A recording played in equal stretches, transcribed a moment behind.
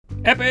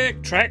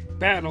Epic Track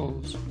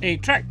Battles, a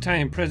track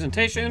time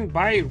presentation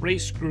by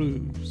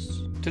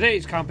RaceGrooves.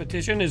 Today's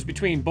competition is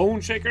between Bone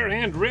Shaker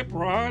and Rip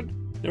Rod.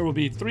 There will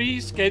be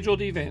 3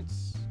 scheduled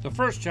events. The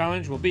first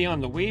challenge will be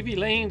on the Wavy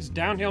Lanes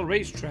downhill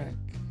racetrack.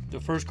 The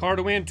first car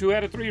to win 2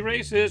 out of 3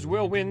 races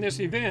will win this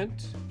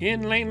event.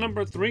 In lane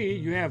number 3,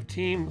 you have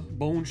Team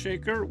Bone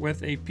Shaker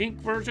with a pink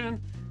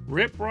version.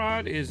 Rip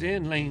Rod is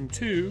in lane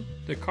 2.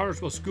 The cars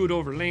will scoot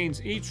over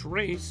lanes each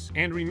race,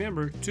 and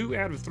remember, 2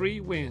 out of 3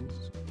 wins.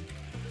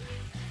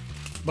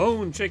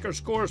 Bone Shaker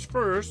scores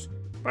first.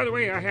 By the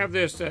way, I have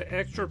this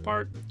extra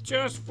part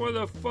just for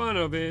the fun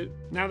of it.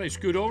 Now they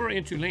scoot over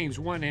into lanes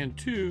 1 and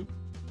 2.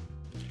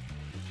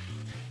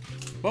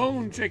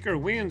 Bone Shaker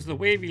wins the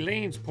Wavy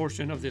Lanes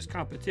portion of this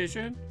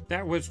competition.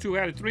 That was 2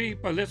 out of 3,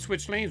 but let's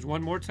switch lanes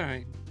one more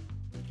time.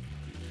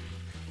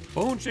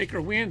 Bone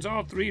Shaker wins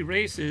all 3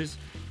 races.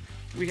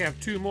 We have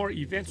 2 more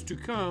events to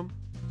come.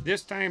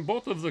 This time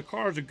both of the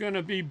cars are going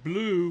to be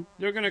blue.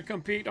 They're going to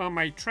compete on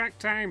my track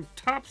time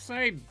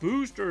topside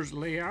boosters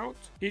layout.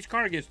 Each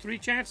car gets 3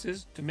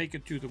 chances to make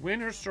it to the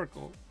winner's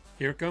circle.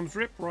 Here comes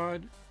Rip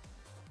Rod.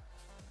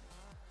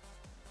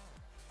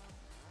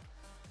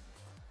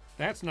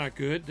 That's not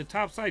good. The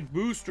topside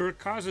booster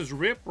causes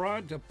Rip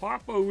Rod to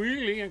pop a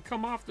wheelie and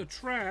come off the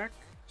track.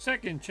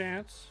 Second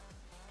chance.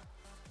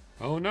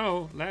 Oh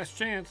no, last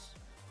chance.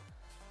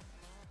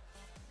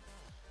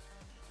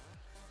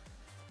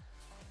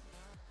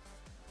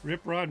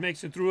 Rip Rod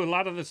makes it through a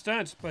lot of the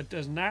stunts, but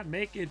does not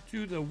make it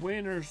to the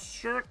winner's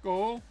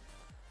circle.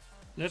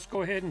 Let's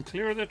go ahead and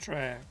clear the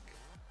track.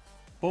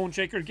 Bone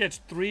Shaker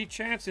gets 3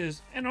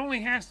 chances and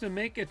only has to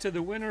make it to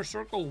the winner's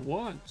circle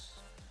once.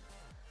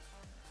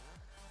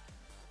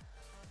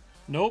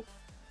 Nope.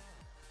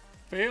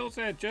 Fails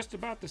at just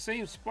about the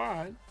same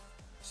spot.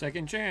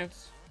 Second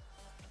chance.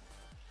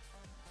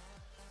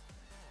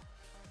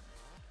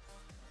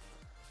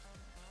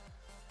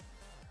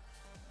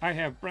 I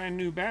have brand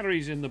new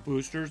batteries in the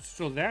boosters,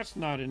 so that's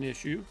not an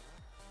issue.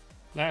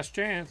 Last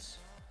chance.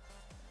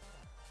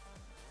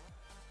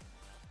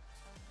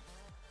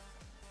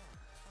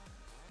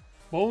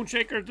 Bone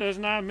Shaker does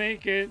not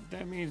make it.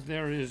 That means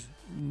there is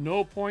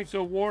no points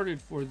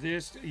awarded for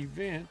this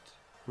event.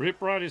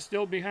 Rip Rod is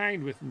still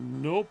behind with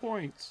no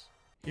points.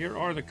 Here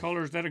are the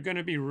colors that are going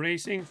to be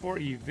racing for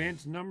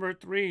event number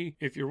 3.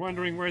 If you're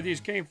wondering where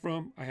these came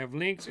from, I have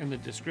links in the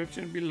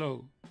description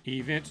below.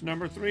 Event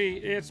number 3,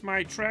 it's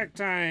my track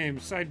time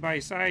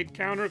side-by-side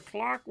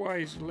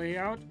counterclockwise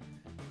layout.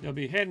 They'll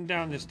be heading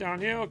down this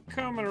downhill,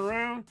 coming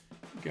around.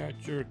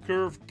 Got your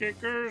curve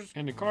kickers,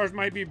 and the cars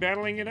might be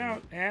battling it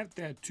out at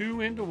that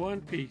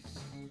 2-into-1 piece.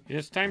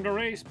 It's time to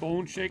race.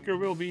 Bone Shaker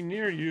will be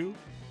near you.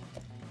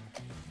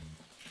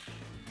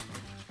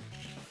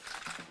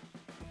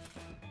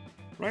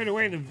 Right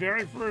away, the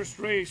very first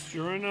race,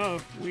 sure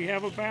enough, we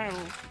have a battle.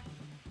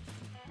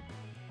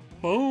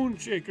 Bone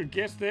Shaker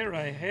gets there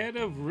ahead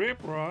of Rip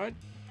Rod.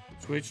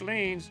 Switch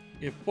lanes.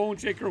 If Bone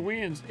Shaker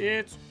wins,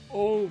 it's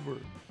over.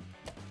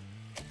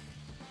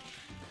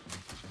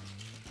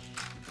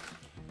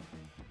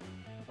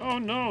 Oh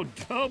no,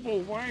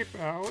 double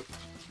wipeout.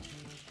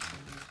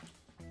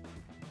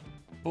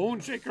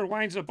 Bone Shaker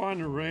winds up on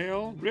the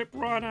rail. Rip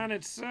Rod on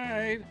its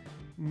side.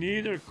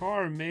 Neither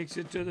car makes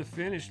it to the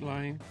finish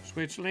line.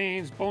 Switch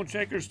lanes. Bone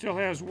Shaker still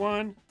has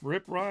 1.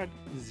 Rip Rod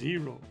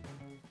 0.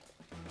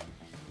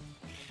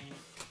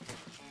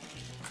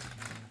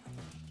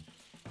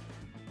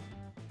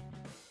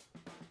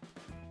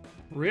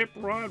 Rip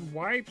Rod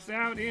wipes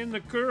out in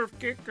the curve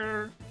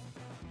kicker.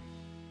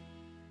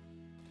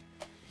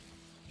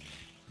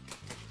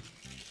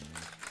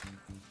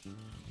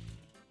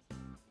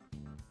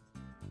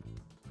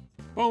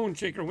 Bone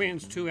Shaker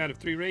wins 2 out of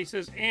 3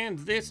 races, and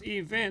this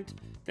event,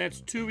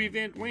 that's 2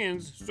 event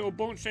wins, so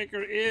Bone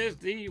Shaker is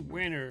the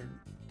winner.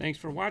 Thanks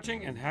for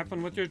watching and have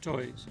fun with your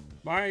toys.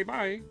 Bye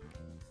bye.